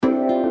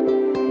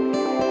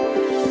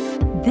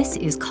This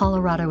is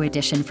Colorado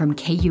Edition from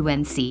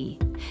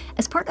KUNC.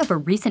 As part of a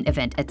recent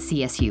event at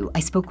CSU, I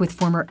spoke with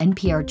former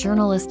NPR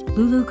journalist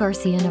Lulu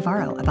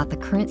Garcia-Navarro about the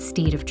current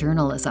state of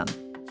journalism.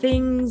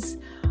 Things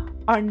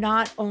are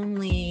not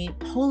only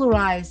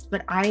polarized,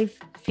 but I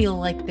feel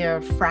like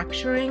they're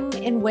fracturing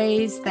in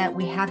ways that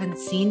we haven't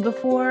seen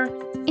before.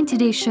 In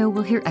today's show,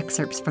 we'll hear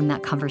excerpts from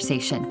that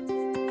conversation.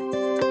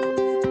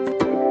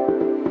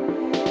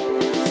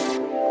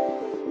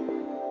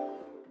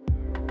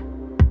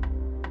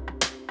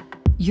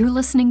 You're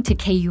listening to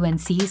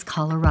KUNC's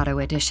Colorado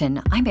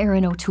Edition. I'm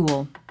Erin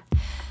O'Toole.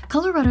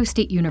 Colorado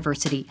State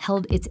University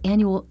held its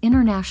annual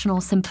International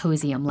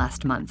Symposium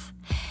last month.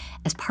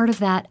 As part of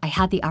that, I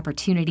had the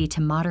opportunity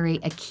to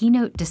moderate a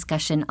keynote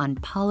discussion on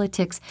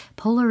politics,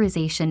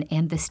 polarization,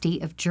 and the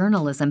state of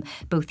journalism,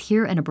 both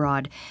here and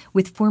abroad,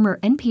 with former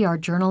NPR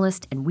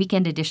journalist and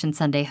Weekend Edition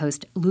Sunday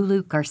host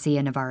Lulu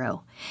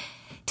Garcia-Navarro.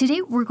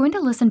 Today, we're going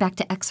to listen back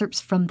to excerpts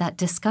from that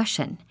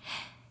discussion.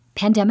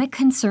 Pandemic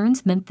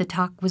concerns meant the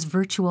talk was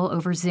virtual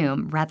over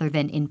Zoom rather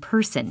than in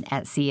person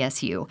at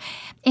CSU.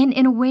 And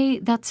in a way,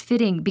 that's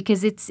fitting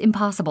because it's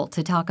impossible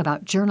to talk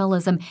about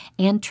journalism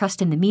and trust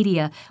in the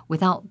media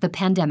without the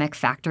pandemic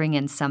factoring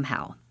in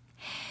somehow.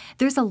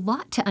 There's a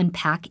lot to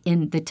unpack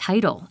in the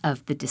title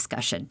of the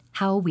discussion,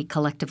 How We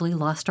Collectively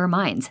Lost Our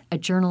Minds, a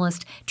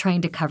journalist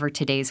trying to cover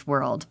today's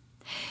world.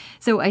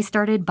 So I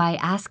started by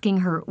asking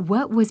her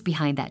what was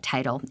behind that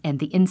title and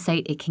the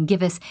insight it can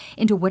give us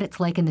into what it's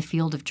like in the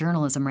field of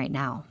journalism right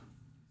now.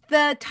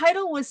 The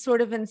title was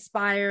sort of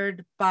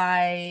inspired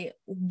by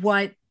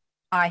what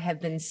I have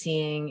been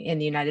seeing in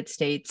the United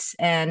States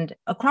and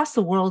across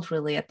the world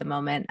really at the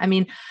moment. I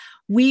mean,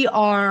 we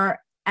are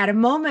at a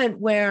moment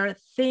where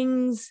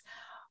things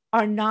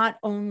are not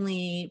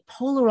only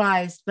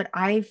polarized, but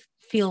I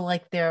feel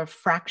like they're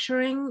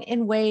fracturing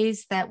in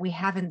ways that we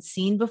haven't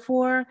seen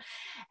before.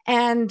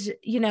 And,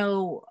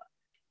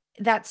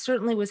 that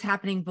certainly was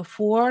happening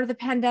before the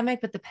pandemic,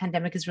 but the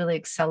pandemic has really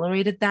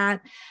accelerated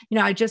that.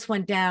 I just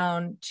went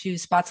down to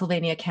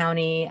Spotsylvania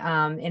County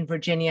in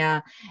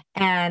Virginia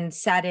and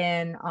sat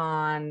in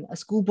on a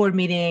school board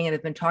meeting and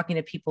have been talking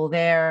to people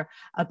there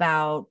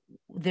about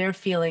their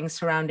feelings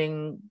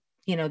surrounding,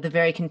 the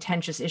very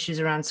contentious issues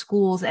around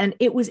schools. And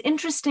it was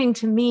interesting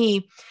to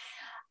me,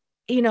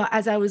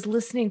 as I was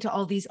listening to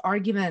all these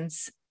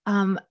arguments,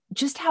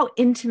 just how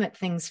intimate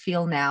things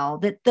feel now,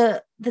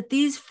 that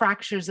these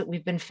fractures that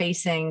we've been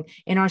facing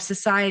in our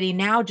society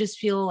now just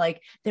feel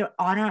like they're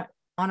on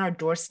our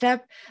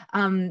doorstep.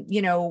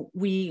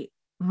 We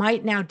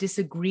might now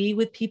disagree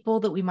with people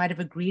that we might have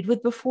agreed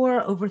with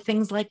before over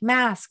things like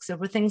masks,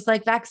 over things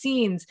like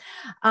vaccines.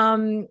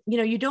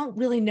 You don't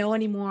really know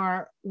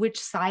anymore which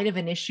side of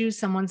an issue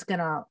someone's going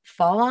to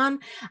fall on.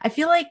 I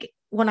feel like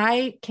when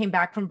I came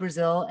back from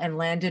Brazil and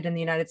landed in the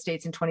United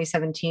States in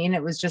 2017,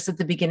 it was just at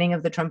the beginning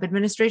of the Trump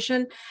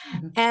administration.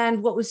 Mm-hmm.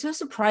 And what was so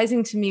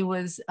surprising to me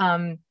was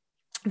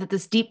that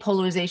this deep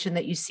polarization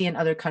that you see in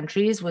other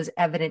countries was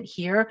evident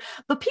here.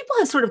 But people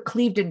have sort of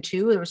cleaved in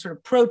two. They were sort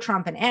of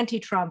pro-Trump and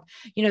anti-Trump.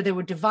 They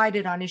were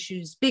divided on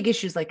issues, big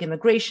issues like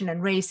immigration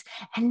and race.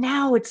 And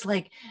now it's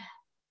like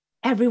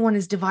everyone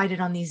is divided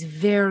on these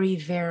very,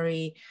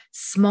 very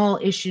small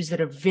issues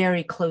that are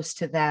very close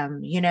to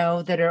them,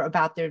 that are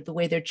about the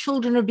way their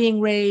children are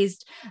being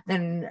raised.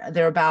 Then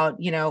they're about,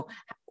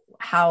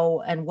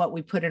 how and what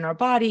we put in our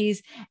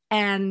bodies.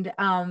 And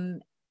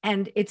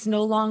it's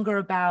no longer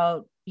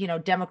about,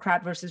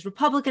 Democrat versus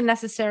Republican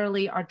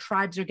necessarily. Our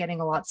tribes are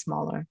getting a lot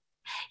smaller.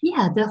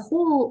 Yeah, the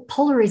whole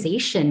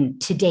polarization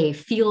today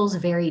feels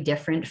very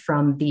different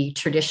from the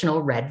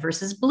traditional red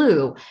versus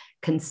blue,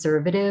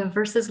 conservative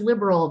versus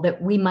liberal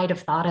that we might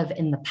have thought of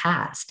in the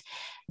past.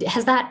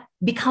 Has that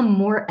become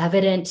more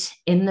evident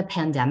in the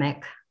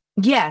pandemic?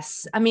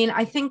 Yes. I mean,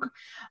 I think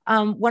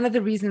one of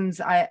the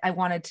reasons I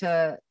wanted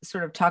to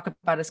sort of talk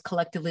about us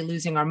collectively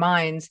losing our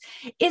minds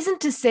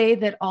isn't to say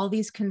that all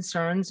these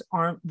concerns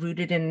aren't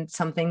rooted in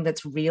something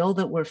that's real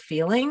that we're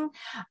feeling.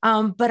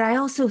 But I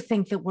also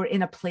think that we're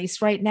in a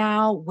place right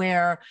now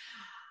where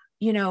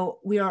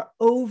we are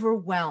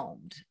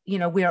overwhelmed.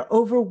 We are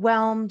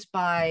overwhelmed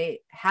by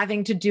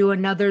having to do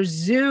another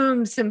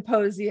Zoom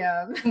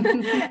symposium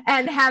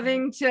and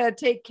having to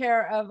take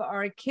care of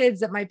our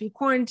kids that might be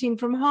quarantined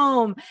from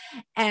home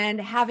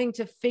and having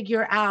to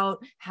figure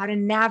out how to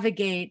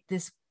navigate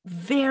this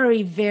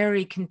very,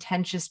 very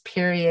contentious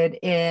period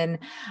in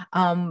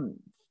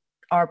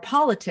our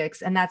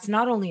politics. And that's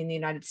not only in the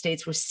United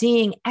States, we're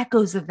seeing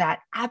echoes of that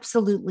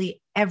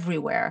absolutely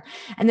everywhere.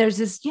 And there's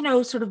this,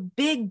 sort of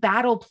big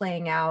battle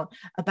playing out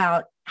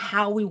about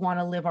how we want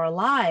to live our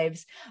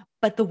lives.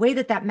 But the way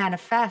that that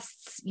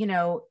manifests,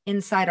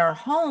 inside our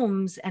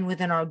homes and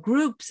within our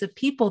groups of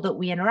people that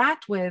we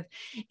interact with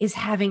is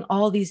having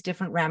all these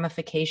different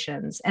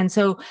ramifications. And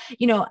so,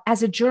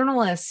 as a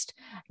journalist,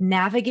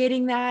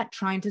 navigating that,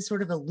 trying to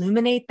sort of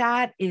illuminate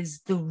that is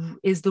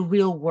the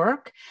real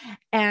work.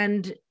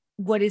 And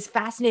what is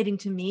fascinating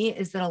to me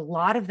is that a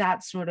lot of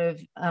that sort of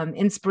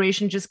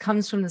inspiration just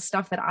comes from the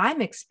stuff that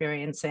I'm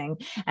experiencing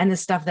and the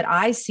stuff that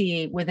I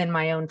see within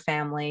my own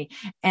family,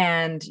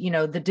 and, you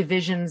know, the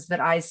divisions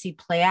that I see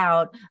play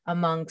out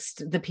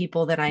amongst the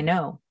people that I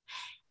know.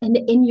 And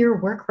in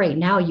your work right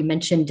now, you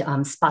mentioned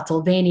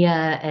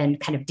Spotsylvania and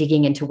kind of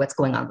digging into what's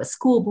going on with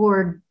school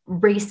board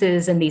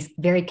races and these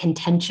very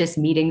contentious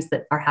meetings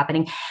that are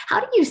happening. How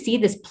do you see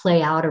this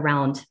play out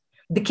around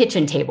the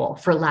kitchen table,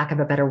 for lack of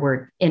a better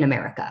word, in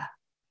America?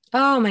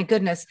 Oh my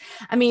goodness.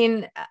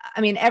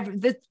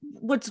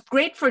 What's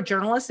great for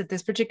journalists at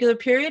this particular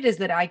period is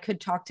that I could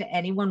talk to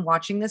anyone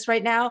watching this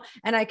right now,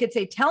 and I could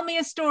say, tell me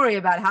a story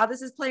about how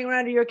this is playing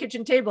around at your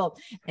kitchen table.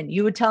 And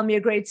you would tell me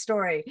a great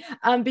story,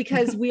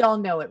 because we all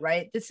know it,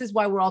 right? This is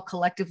why we're all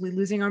collectively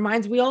losing our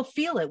minds. We all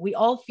feel it. We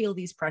all feel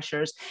these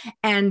pressures,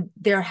 and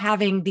they're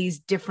having these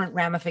different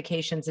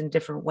ramifications in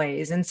different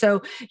ways. And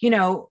so,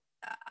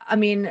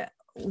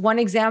 one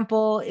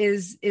example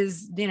is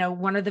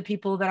one of the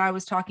people that I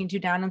was talking to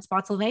down in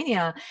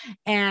Spotsylvania,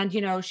 and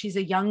she's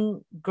a young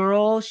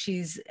girl,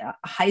 she's a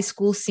high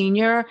school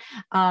senior,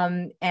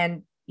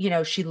 and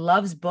she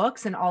loves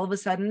books, and all of a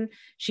sudden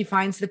she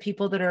finds the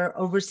people that are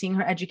overseeing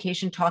her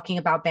education talking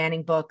about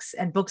banning books,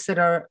 and books that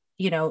are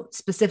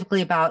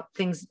specifically about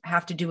things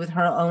have to do with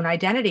her own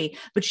identity.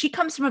 But she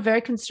comes from a very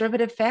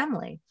conservative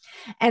family.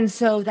 And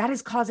so that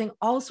is causing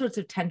all sorts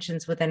of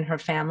tensions within her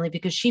family,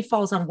 because she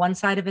falls on one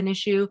side of an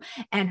issue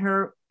and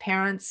her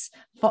parents,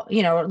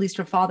 or at least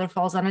her father,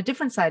 falls on a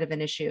different side of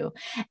an issue.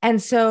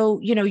 And so,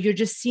 you're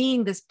just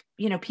seeing this,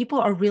 people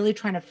are really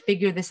trying to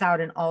figure this out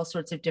in all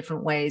sorts of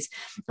different ways.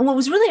 And what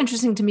was really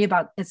interesting to me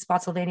about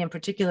Spotsylvania in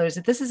particular is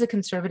that this is a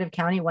conservative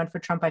county, went for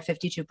Trump by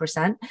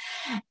 52%.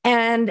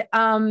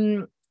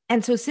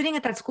 And so sitting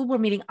at that school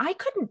board meeting, I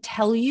couldn't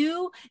tell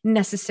you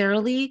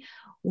necessarily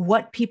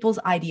what people's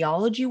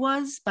ideology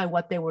was by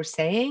what they were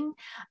saying,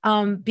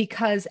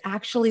 because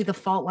actually the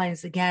fault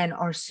lines, again,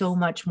 are so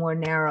much more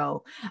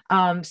narrow.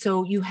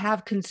 So you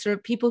have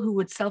people who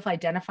would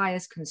self-identify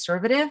as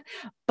conservative,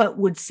 but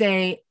would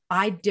say,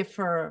 I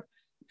differ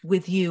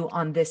with you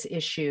on this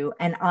issue,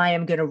 and I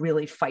am going to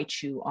really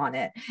fight you on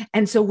it.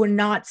 And so we're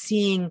not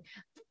seeing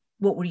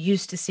what we're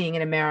used to seeing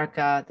in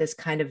America, this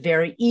kind of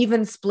very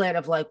even split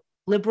of like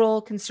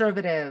liberal,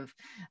 conservative,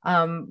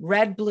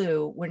 red,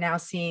 blue. We're now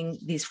seeing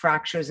these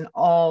fractures in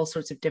all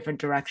sorts of different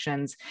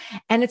directions.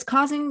 And it's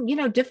causing,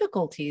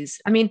 difficulties.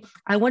 I mean,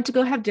 I went to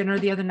go have dinner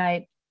the other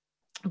night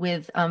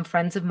with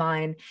friends of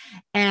mine,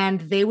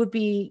 and they would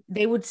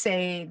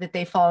say that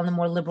they fall on the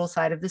more liberal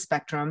side of the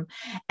spectrum.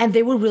 And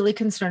they were really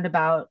concerned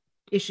about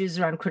issues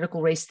around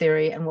critical race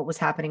theory and what was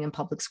happening in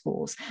public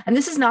schools. And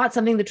this is not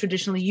something that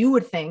traditionally you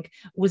would think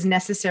was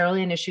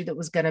necessarily an issue that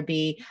was going to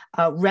be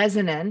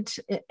resonant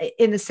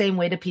in the same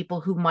way to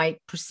people who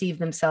might perceive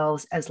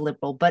themselves as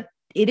liberal, but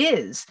it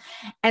is.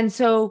 And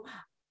so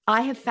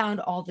I have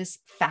found all this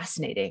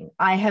fascinating.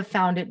 I have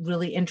found it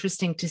really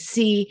interesting to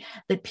see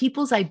that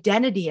people's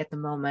identity at the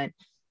moment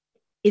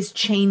is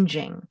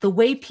changing. The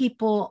way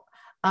people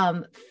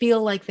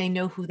feel like they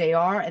know who they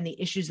are and the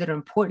issues that are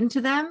important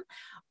to them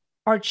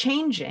are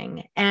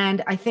changing.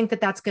 And I think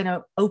that that's going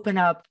to open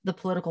up the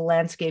political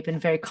landscape in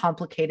very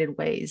complicated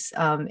ways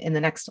in the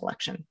next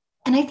election.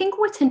 And I think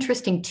what's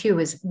interesting too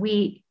is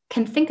we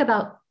can think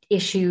about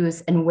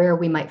issues and where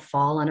we might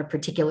fall on a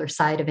particular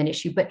side of an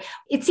issue, but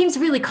it seems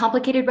really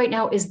complicated right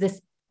now is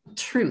this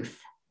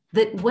truth.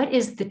 What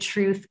is the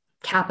truth,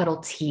 capital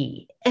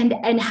T?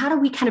 And how do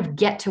we kind of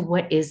get to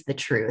what is the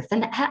truth?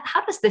 And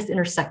how does this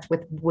intersect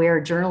with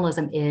where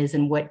journalism is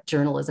and what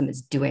journalism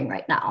is doing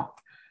right now?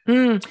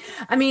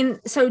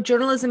 So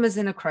journalism is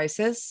in a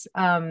crisis.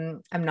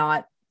 I'm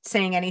not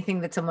saying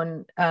anything that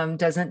someone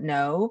doesn't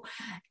know.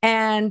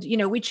 And,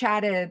 we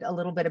chatted a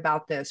little bit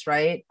about this,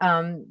 right?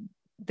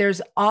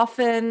 There's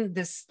often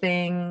this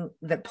thing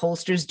that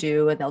pollsters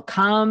do, and they'll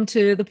come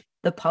to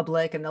the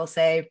public and they'll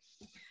say,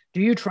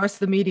 do you trust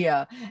the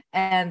media?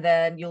 And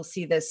then you'll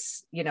see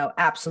this,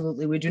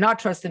 absolutely, we do not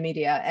trust the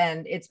media.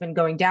 And it's been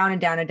going down and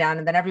down and down.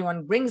 And then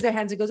everyone wrings their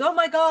hands and goes, oh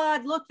my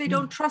God, look, they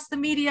don't trust the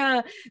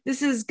media.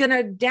 This is going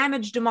to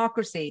damage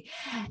democracy.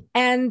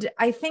 And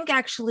I think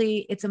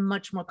actually it's a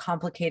much more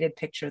complicated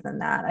picture than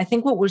that. I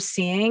think what we're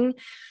seeing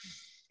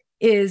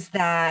is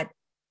that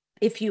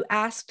if you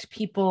asked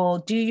people,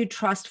 do you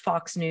trust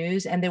Fox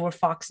News? And they were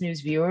Fox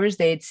News viewers,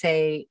 they'd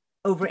say,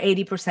 over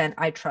 80%,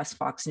 I trust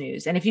Fox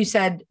News. And if you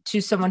said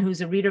to someone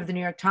who's a reader of the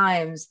New York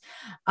Times,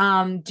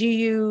 do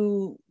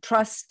you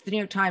trust the New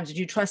York Times? Do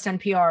you trust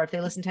NPR if they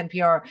listen to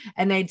NPR?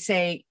 And they'd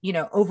say,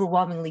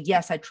 overwhelmingly,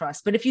 yes, I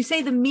trust. But if you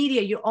say the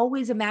media, you're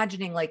always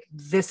imagining like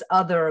this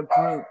other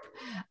group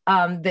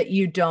that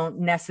you don't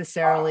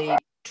necessarily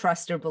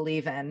trust or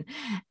believe in.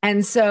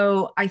 And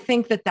so I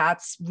think that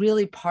that's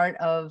really part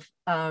of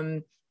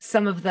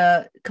some of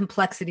the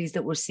complexities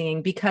that we're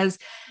seeing, because,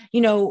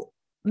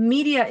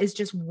 media is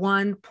just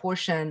one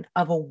portion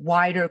of a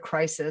wider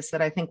crisis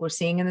that I think we're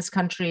seeing in this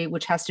country,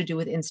 which has to do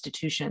with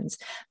institutions.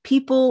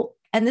 People,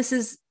 and this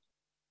is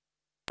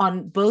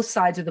on both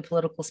sides of the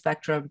political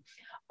spectrum,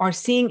 are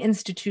seeing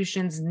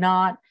institutions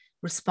not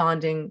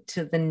responding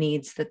to the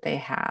needs that they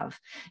have.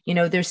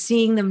 They're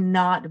seeing them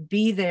not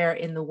be there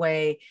in the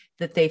way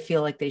that they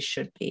feel like they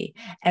should be.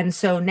 And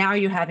so now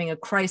you're having a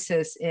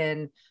crisis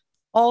in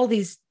all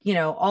these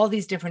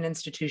different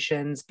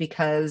institutions,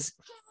 because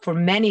for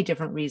many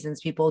different reasons,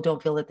 people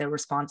don't feel that they're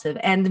responsive.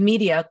 And the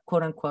media,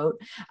 quote unquote,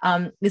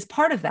 is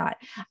part of that.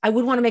 I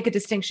would want to make a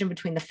distinction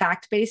between the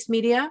fact-based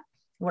media,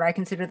 what I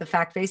consider the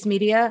fact-based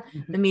media,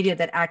 the media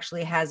that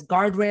actually has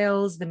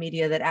guardrails, the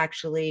media that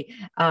actually,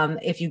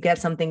 if you get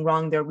something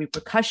wrong, there are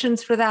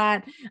repercussions for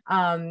that.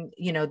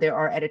 There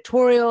are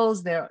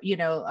editorials, you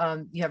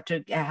have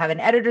to have an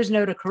editor's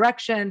note, a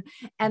correction,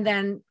 and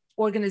then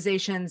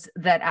organizations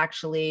that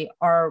actually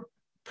are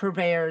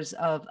purveyors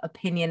of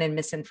opinion and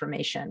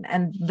misinformation.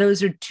 And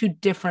those are two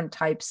different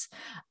types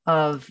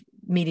of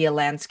media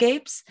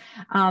landscapes.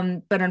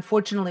 But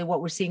unfortunately,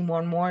 what we're seeing more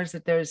and more is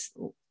that there's,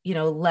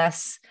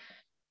 less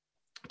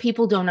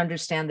people don't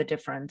understand the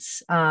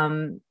difference.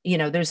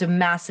 There's a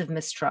massive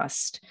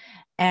mistrust.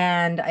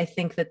 And I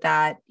think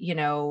that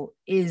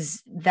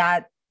is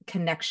that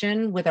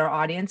connection with our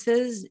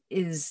audiences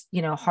is,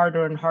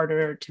 harder and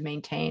harder to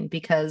maintain,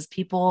 because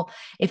people,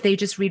 if they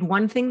just read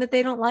one thing that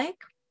they don't like,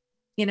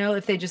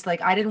 if they just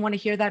I didn't want to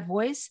hear that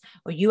voice,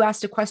 or you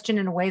asked a question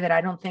in a way that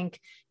I don't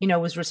think,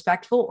 was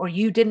respectful, or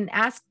you didn't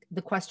ask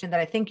the question that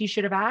I think you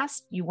should have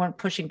asked, you weren't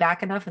pushing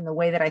back enough in the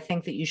way that I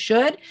think that you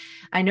should.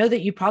 I know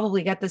that you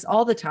probably get this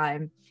all the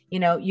time.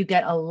 You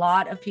get a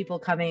lot of people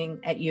coming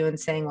at you and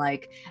saying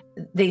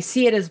they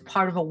see it as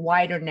part of a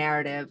wider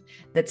narrative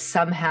that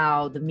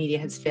somehow the media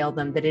has failed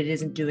them, that it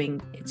isn't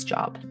doing its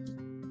job.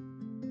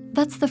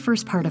 That's the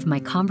first part of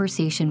my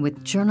conversation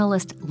with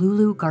journalist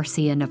Lulu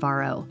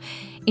Garcia-Navarro.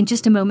 In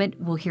just a moment,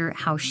 we'll hear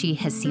how she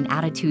has seen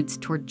attitudes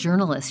toward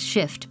journalists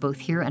shift both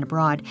here and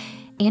abroad,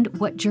 and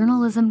what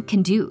journalism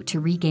can do to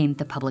regain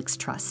the public's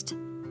trust.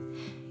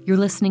 You're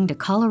listening to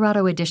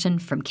Colorado Edition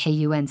from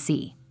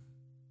KUNC.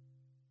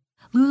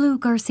 Lulu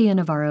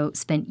Garcia-Navarro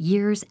spent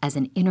years as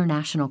an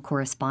international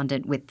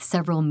correspondent with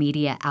several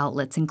media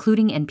outlets,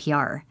 including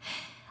NPR.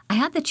 I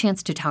had the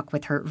chance to talk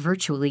with her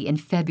virtually in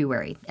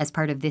February as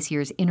part of this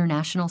year's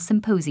International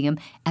Symposium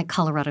at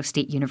Colorado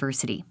State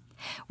University.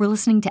 We're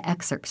listening to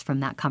excerpts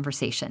from that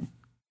conversation.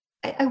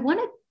 I want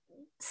to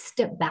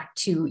step back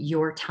to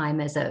your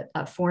time as a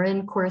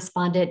foreign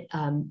correspondent.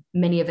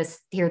 Many of us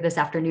here this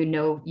afternoon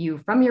know you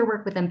from your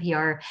work with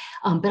NPR,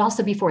 but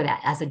also before that,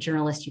 as a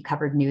journalist, you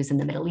covered news in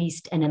the Middle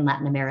East and in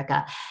Latin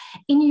America.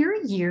 In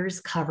your years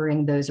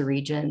covering those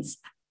regions,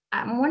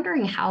 I'm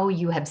wondering how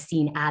you have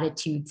seen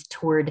attitudes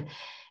toward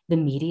the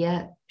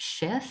media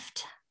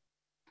shift.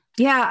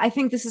 Yeah, I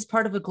think this is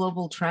part of a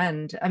global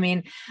trend. I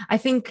mean, I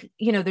think,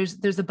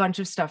 there's a bunch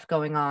of stuff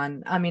going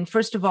on. I mean,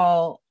 first of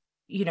all,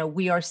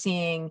 we are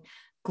seeing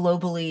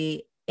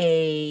globally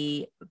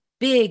a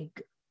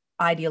big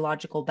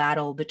ideological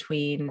battle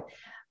between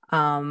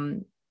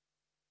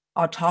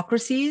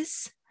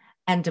autocracies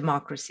and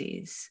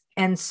democracies.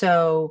 And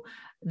so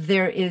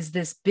there is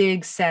this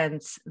big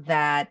sense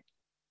that,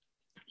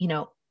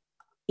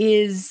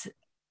 is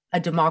a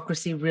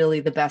democracy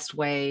really the best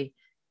way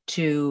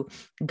to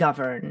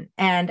govern?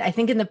 And I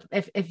think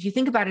if you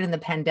think about it in the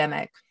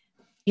pandemic,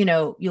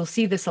 you'll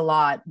see this a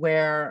lot,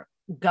 where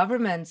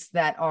governments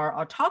that are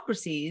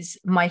autocracies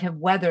might have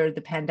weathered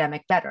the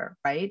pandemic better,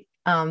 right?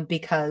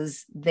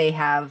 Because they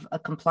have a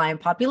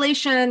compliant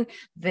population,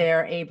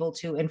 they're able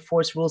to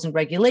enforce rules and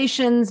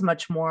regulations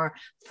much more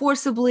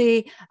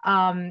forcibly.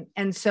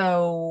 And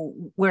so,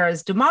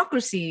 whereas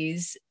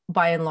democracies,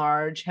 by and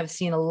large, have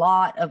seen a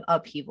lot of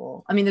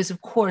upheaval. I mean, there's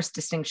of course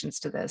distinctions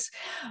to this,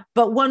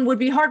 but one would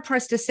be hard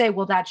pressed to say,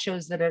 well, that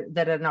shows that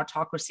an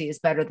autocracy is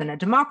better than a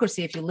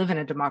democracy if you live in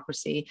a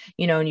democracy,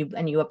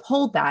 and you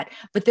uphold that.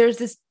 But there's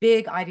this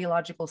big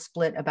ideological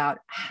split about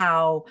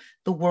how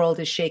the world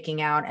is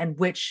shaking out and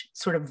which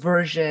sort of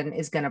version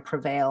is going to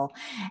prevail.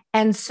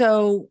 And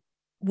so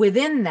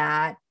within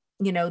that,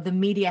 the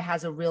media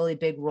has a really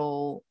big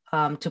role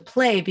to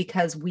play,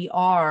 because we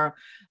are,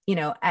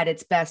 at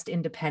its best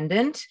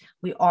independent.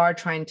 We are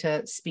trying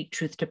to speak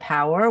truth to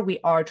power. We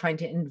are trying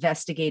to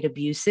investigate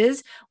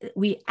abuses.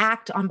 We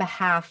act on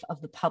behalf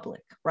of the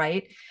public,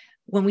 right?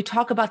 When we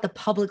talk about the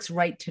public's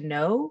right to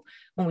know,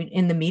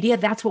 in the media,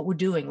 that's what we're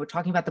doing. We're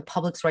talking about the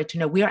public's right to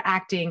know. We are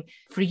acting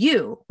for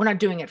you. We're not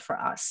doing it for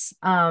us.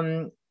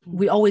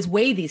 We always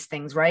weigh these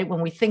things, right?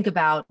 When we think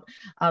about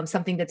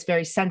something that's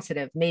very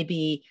sensitive,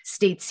 maybe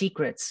state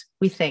secrets,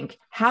 we think,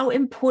 how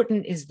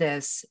important is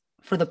this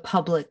for the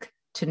public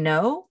to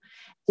know?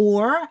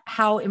 Or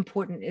how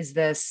important is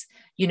this,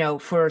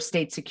 for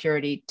state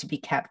security to be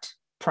kept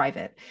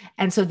private?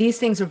 And so these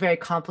things are very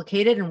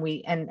complicated, and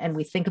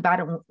we think about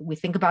it. We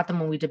think about them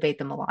when we debate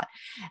them a lot.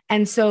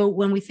 And so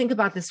when we think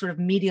about this sort of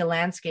media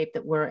landscape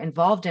that we're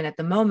involved in at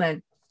the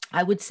moment,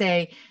 I would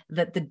say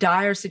that the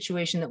dire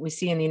situation that we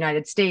see in the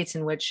United States,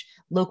 in which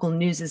local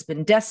news has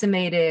been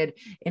decimated,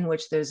 in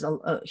which there's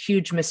a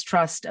huge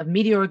mistrust of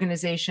media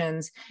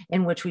organizations,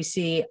 in which we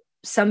see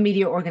some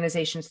media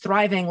organizations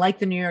thriving, like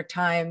the New York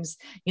Times,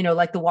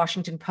 like the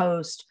Washington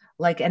Post,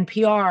 like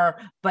NPR,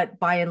 but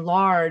by and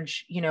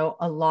large,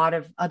 a lot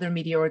of other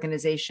media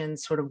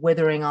organizations sort of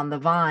withering on the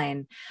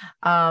vine.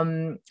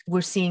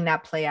 We're seeing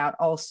that play out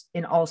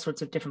in all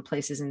sorts of different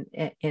places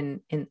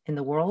in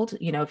the world.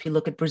 If you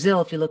look at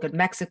Brazil, if you look at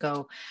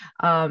Mexico,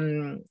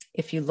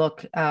 if you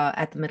look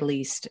at the Middle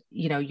East,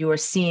 you are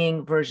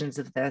seeing versions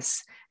of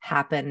this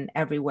happen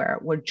everywhere,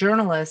 where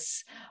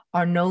journalists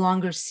are no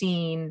longer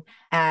seen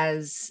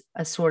as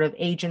a sort of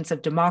agents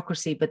of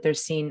democracy, but they're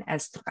seen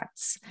as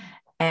threats.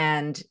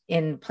 And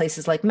in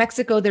places like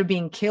Mexico, they're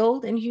being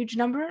killed in huge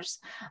numbers.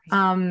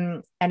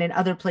 And in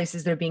other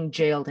places, they're being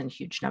jailed in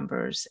huge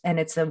numbers. And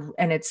it's a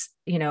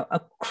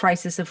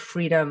crisis of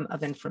freedom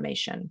of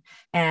information.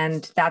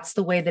 And that's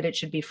the way that it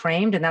should be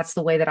framed. And that's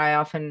the way that I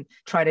often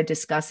try to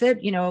discuss it.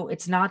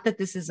 It's not that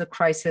this is a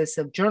crisis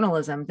of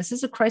journalism. This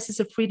is a crisis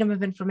of freedom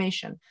of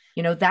information.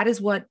 That is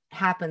what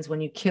happens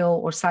when you kill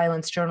or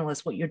silence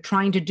journalists. What you're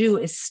trying to do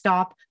is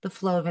stop the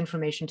flow of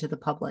information to the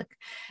public.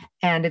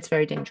 And it's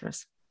very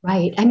dangerous.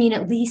 Right. I mean,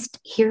 at least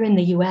here in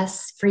the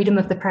US, freedom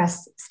of the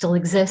press still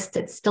exists.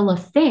 It's still a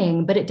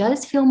thing, but it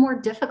does feel more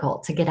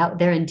difficult to get out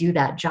there and do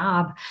that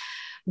job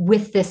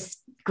with this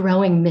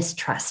growing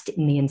mistrust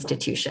in the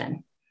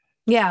institution.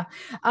 Yeah.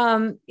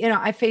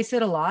 I face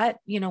it a lot,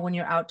 when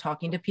you're out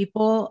talking to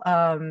people,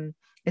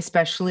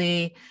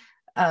 especially,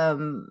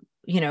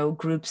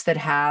 groups that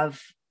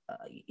have,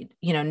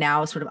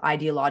 now sort of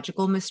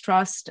ideological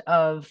mistrust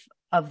of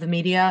the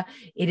media.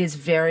 It is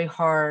very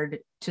hard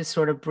to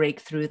sort of break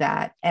through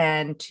that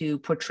and to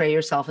portray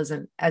yourself as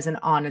an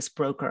honest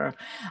broker,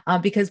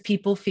 because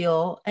people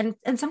feel, and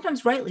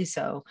sometimes rightly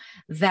so,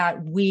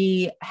 that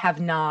we have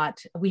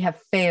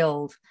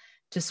failed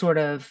to sort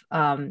of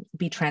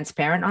be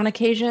transparent on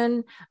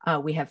occasion.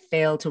 We have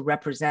failed to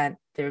represent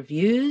their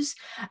views.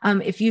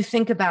 If you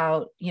think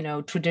about,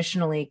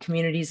 traditionally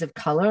communities of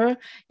color,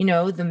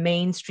 the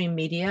mainstream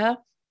media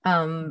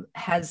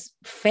has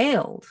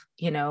failed,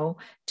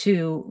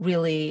 to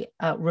really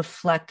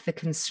reflect the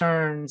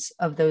concerns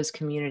of those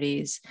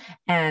communities,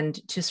 and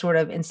to sort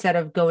of, instead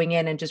of going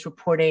in and just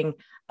reporting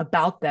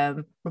about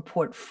them,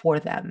 report for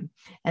them.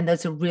 And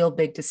that's a real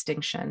big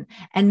distinction.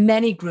 And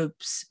many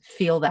groups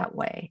feel that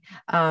way.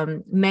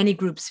 Many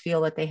groups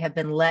feel that they have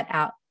been let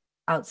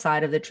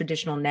outside of the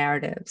traditional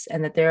narratives,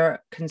 and that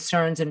their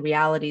concerns and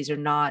realities are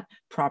not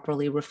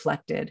properly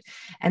reflected.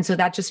 And so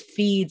that just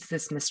feeds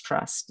this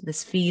mistrust.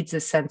 This feeds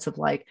a sense of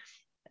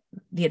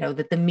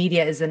that the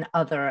media is an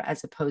other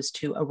as opposed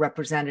to a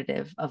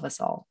representative of us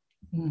all.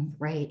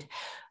 Right.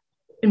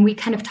 And we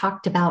kind of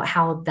talked about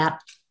how that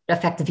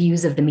affects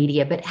views of the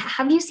media, but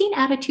have you seen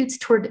attitudes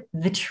toward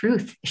the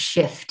truth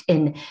shift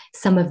in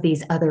some of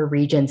these other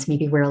regions,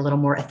 maybe where a little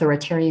more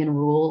authoritarian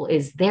rule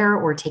is there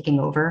or taking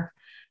over?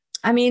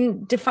 I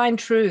mean, define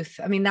truth.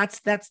 I mean,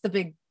 that's the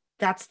big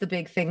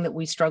thing that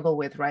we struggle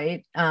with,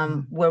 right?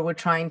 Where we're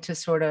trying to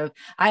sort of,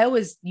 I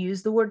always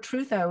use the word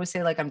truth. I always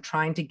say, I'm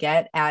trying to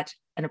get at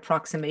an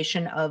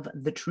approximation of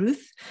the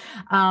truth.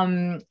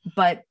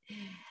 But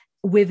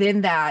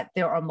within that,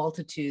 there are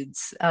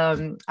multitudes.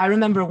 I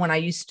remember when I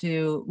used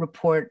to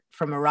report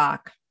from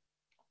Iraq,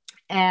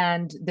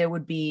 and there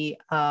would be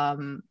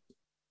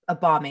a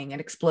bombing, an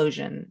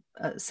explosion,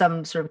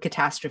 some sort of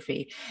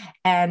catastrophe.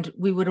 And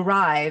we would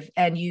arrive,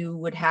 and you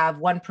would have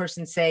one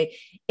person say,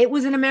 it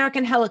was an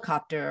American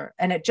helicopter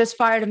and it just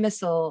fired a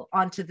missile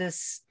onto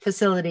this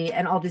facility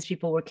and all these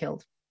people were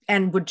killed,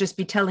 and would just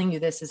be telling you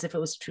this as if it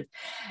was truth.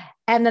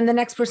 And then the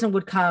next person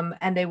would come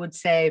and they would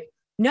say,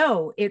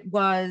 no, it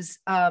was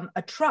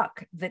a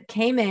truck that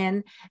came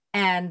in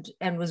and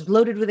was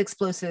loaded with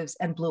explosives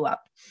and blew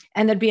up.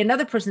 And there'd be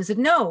another person who said,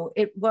 no,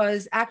 it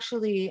was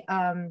actually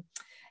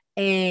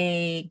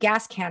a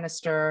gas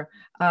canister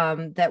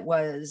that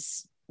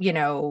was,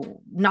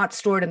 not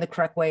stored in the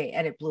correct way,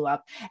 and it blew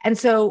up. And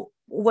so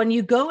when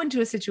you go into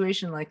a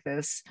situation like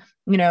this,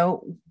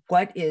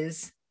 what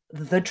is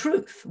the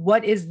truth?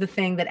 What is the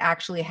thing that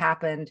actually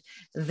happened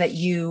that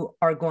you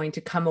are going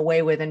to come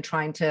away with and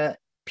trying to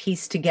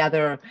piece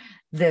together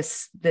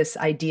this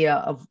idea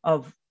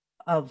of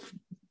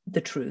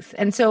the truth?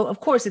 And so, of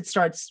course, it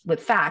starts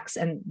with facts,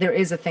 and there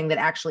is a thing that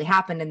actually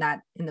happened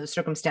in those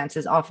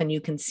circumstances. Often you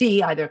can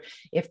see either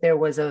if there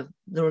was the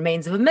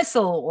remains of a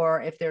missile,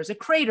 or if there's a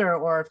crater,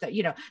 or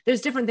if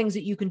there's different things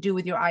that you can do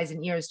with your eyes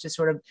and ears to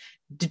sort of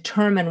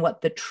determine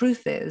what the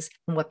truth is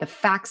and what the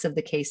facts of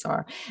the case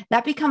are.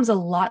 That becomes a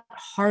lot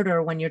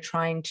harder when you're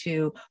trying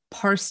to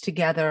parse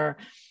together,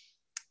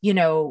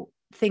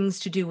 things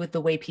to do with the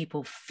way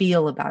people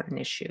feel about an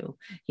issue,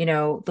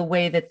 the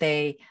way that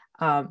they,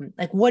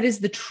 what is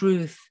the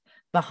truth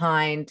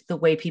behind the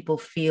way people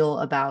feel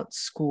about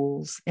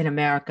schools in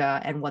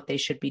America and what they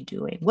should be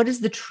doing? What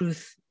is the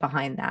truth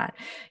behind that?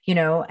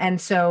 And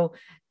so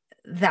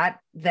that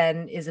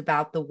then is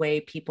about the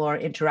way people are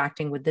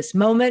interacting with this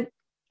moment.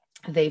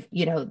 They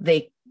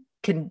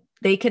can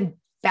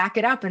back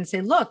it up and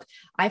say, look,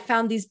 I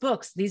found these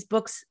books,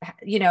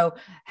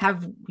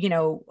 have,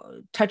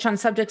 touch on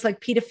subjects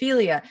like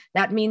pedophilia.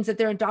 That means that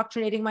they're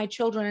indoctrinating my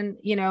children,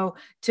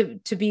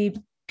 to be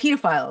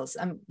pedophiles.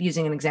 I'm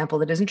using an example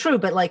that isn't true,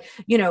 but like,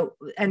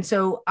 and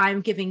so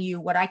I'm giving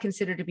you what I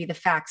consider to be the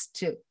facts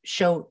to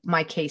show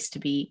my case to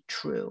be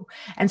true.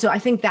 And so I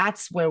think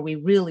that's where we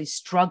really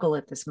struggle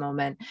at this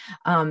moment,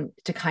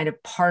 to kind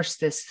of parse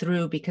this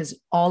through, because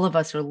all of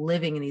us are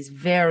living in these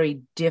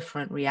very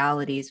different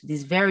realities,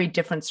 these very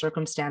different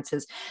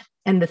circumstances.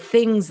 And the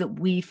things that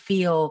we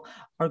feel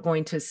are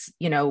going to,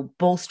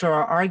 bolster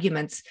our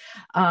arguments,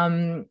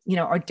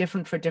 are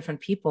different for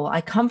different people.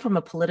 I come from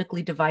a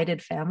politically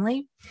divided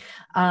family,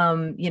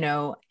 and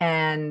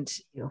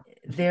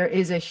there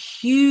is a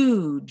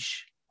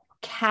huge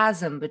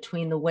chasm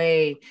between the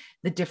way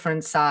the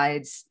different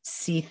sides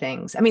see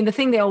things. I mean, the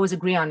thing they always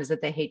agree on is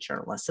that they hate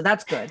journalists. So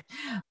that's good.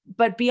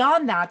 But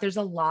beyond that, there's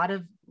a lot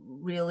of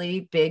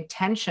really big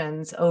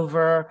tensions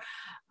over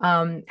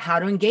how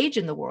to engage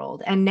in the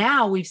world. And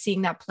now we've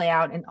seen that play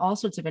out in all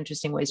sorts of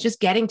interesting ways.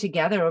 Just getting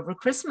together over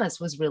Christmas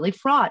was really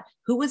fraught.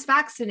 Who was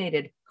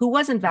vaccinated? Who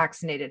wasn't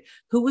vaccinated?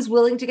 Who was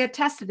willing to get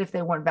tested if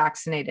they weren't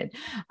vaccinated?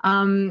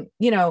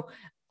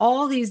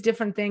 All these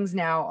different things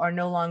now are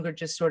no longer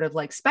just sort of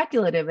like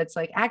speculative. It's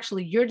like,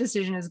 actually, your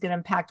decision is going to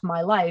impact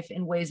my life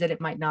in ways that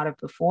it might not have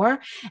before.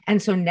 And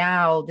so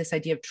now this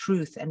idea of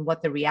truth and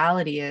what the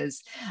reality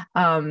is,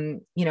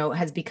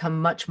 has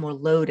become much more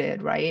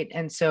loaded, right?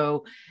 And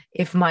so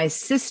if my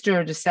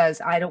sister just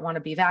says, I don't want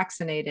to be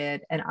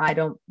vaccinated and I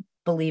don't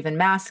believe in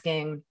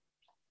masking,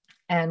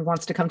 and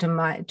wants to come to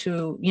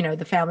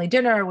the family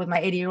dinner with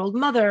my 80-year-old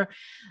mother,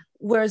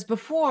 whereas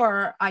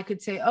before I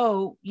could say,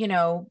 oh,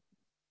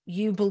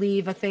 you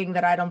believe a thing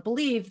that I don't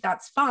believe,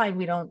 that's fine.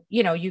 We don't,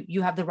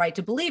 you have the right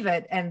to believe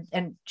it.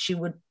 And she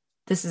would,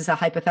 this is a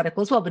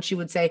hypothetical as well, but she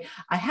would say,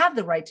 I have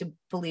the right to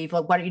believe,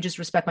 well, why don't you just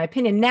respect my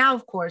opinion? Now,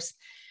 of course,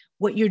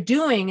 what you're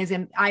doing is,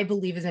 I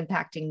believe, is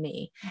impacting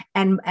me.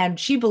 And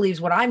she believes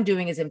what I'm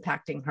doing is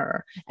impacting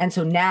her. And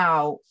so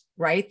now,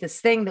 right, this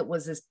thing that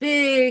was this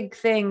big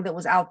thing that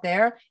was out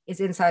there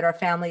is inside our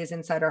family, is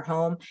inside our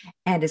home,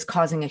 and is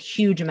causing a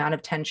huge amount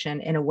of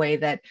tension in a way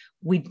that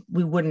we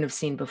wouldn't have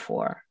seen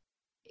before.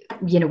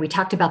 We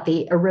talked about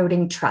the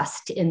eroding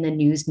trust in the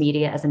news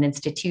media as an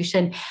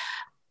institution.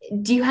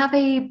 Do you have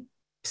a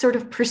sort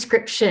of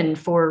prescription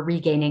for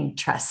regaining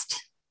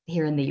trust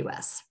here in the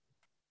US?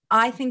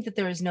 I think that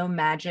there is no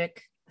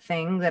magic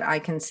thing that I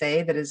can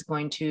say that is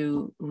going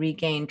to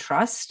regain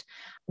trust.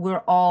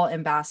 We're all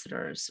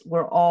ambassadors.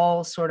 We're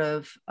all sort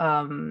of,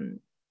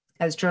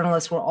 as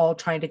journalists, we're all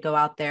trying to go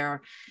out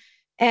there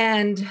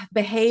and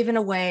behave in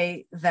a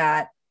way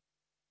that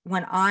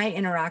when I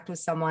interact with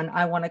someone,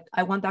 I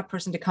want that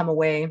person to come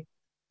away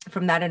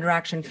from that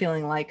interaction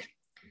feeling like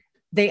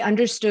they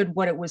understood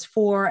what it was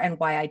for and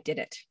why I did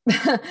it.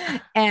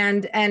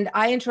 and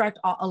I interact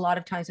a lot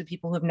of times with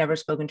people who have never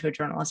spoken to a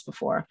journalist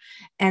before.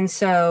 And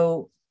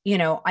so,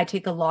 I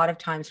take a lot of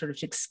time sort of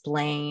to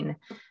explain,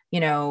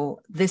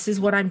 this is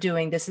what I'm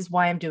doing. This is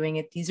why I'm doing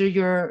it.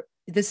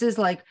 This is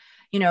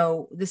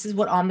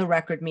what on the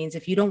record means.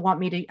 If you don't want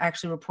me to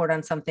actually report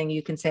on something,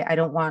 you can say, I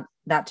don't want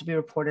that to be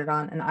reported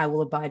on, and I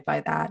will abide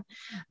by that.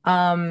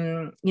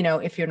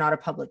 If you're not a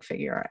public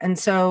figure. And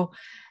so,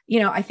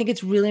 I think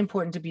it's really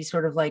important to be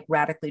sort of like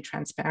radically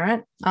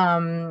transparent.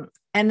 And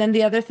then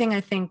the other thing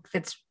I think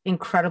that's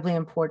incredibly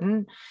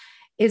important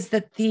is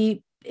that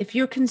if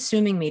you're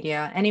consuming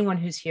media, anyone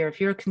who's here,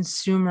 if you're a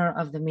consumer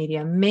of the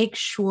media, make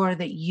sure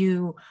that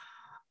you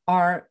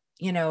are,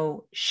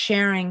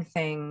 sharing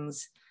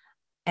things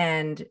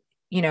and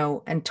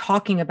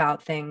talking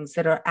about things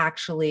that are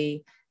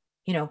actually,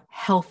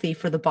 healthy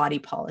for the body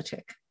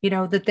politic,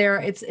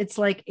 that it's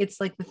like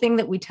the thing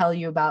that we tell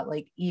you about,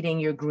 like eating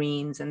your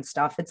greens and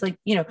stuff. It's like,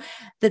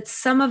 that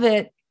some of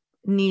it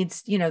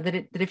needs,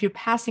 that if you're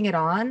passing it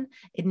on,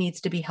 it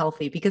needs to be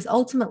healthy, because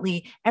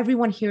ultimately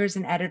everyone here is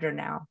an editor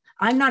now.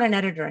 I'm not an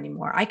editor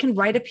anymore. I can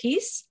write a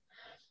piece,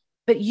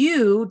 but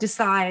you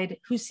decide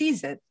who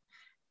sees it,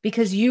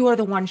 because you are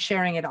the one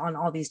sharing it on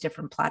all these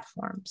different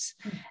platforms.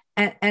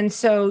 And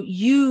so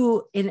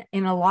you, in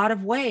a lot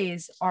of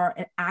ways, are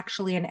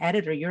actually an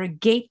editor. You're a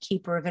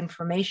gatekeeper of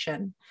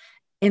information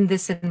in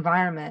this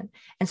environment.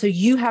 And so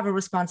you have a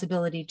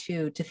responsibility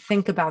to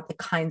think about the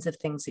kinds of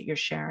things that you're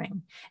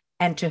sharing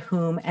and to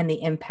whom and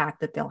the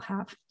impact that they'll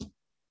have.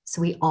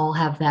 So we all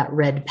have that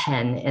red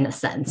pen in a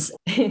sense.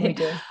 We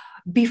do.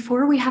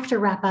 Before we have to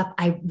wrap up,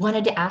 I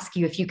wanted to ask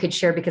you if you could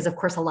share, because of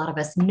course, a lot of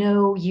us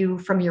know you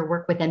from your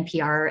work with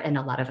NPR and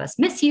a lot of us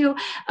miss you.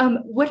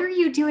 What are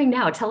you doing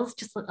now? Tell us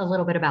just a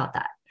little bit about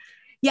that.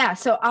 Yeah,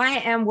 so I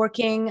am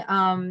working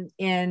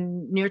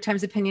in New York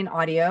Times Opinion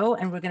Audio,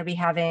 and we're going to be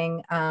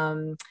having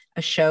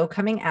a show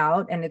coming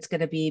out, and it's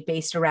going to be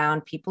based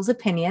around people's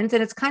opinions.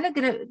 And it's kind of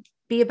going to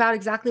be about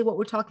exactly what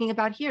we're talking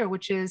about here,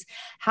 which is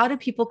how do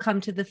people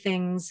come to the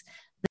things.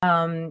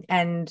 And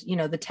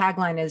the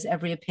tagline is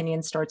every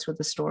opinion starts with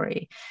a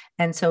story.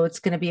 And so it's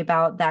going to be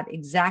about that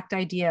exact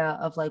idea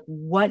of like,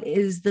 what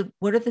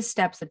are the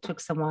steps that took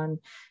someone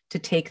to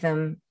take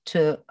them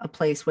to a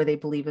place where they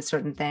believe a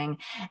certain thing.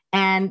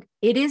 And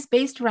it is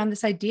based around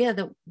this idea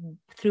that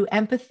through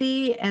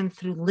empathy and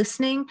through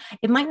listening,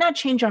 it might not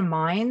change our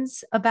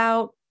minds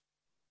about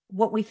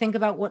what we think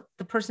about what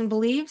the person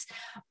believes,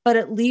 but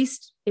at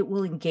least it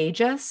will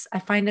engage us. I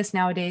find us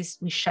nowadays,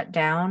 we shut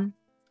down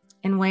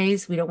in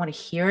ways we don't want to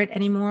hear it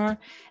anymore.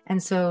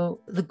 And so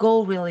the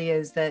goal really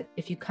is that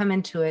if you come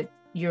into it,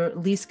 you're at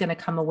least going to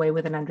come away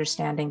with an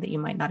understanding that you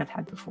might not have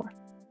had before.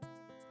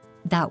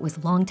 That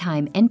was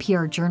longtime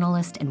NPR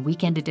journalist and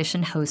Weekend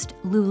Edition host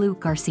Lulu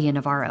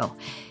Garcia-Navarro.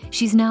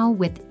 She's now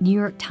with New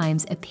York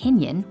Times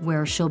Opinion,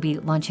 where she'll be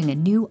launching a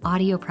new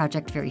audio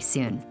project very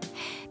soon.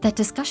 That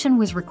discussion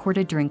was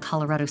recorded during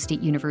Colorado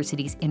State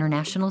University's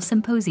International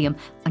Symposium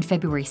on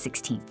February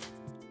 16th.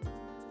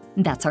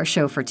 That's our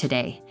show for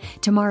today.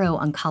 Tomorrow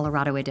on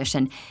Colorado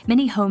Edition,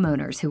 many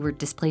homeowners who were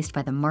displaced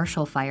by the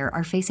Marshall Fire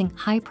are facing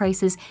high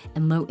prices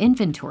and low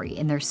inventory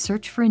in their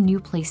search for a new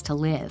place to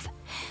live.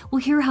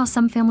 We'll hear how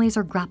some families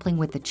are grappling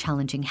with the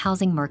challenging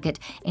housing market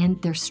and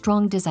their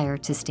strong desire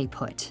to stay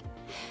put.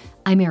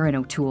 I'm Erin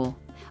O'Toole.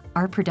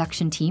 Our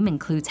production team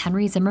includes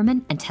Henry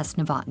Zimmerman and Tess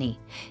Novotny.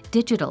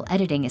 Digital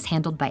editing is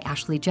handled by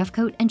Ashley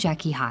Jeffcoat and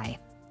Jackie High.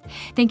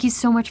 Thank you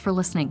so much for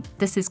listening.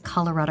 This is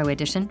Colorado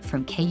Edition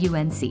from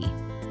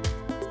KUNC.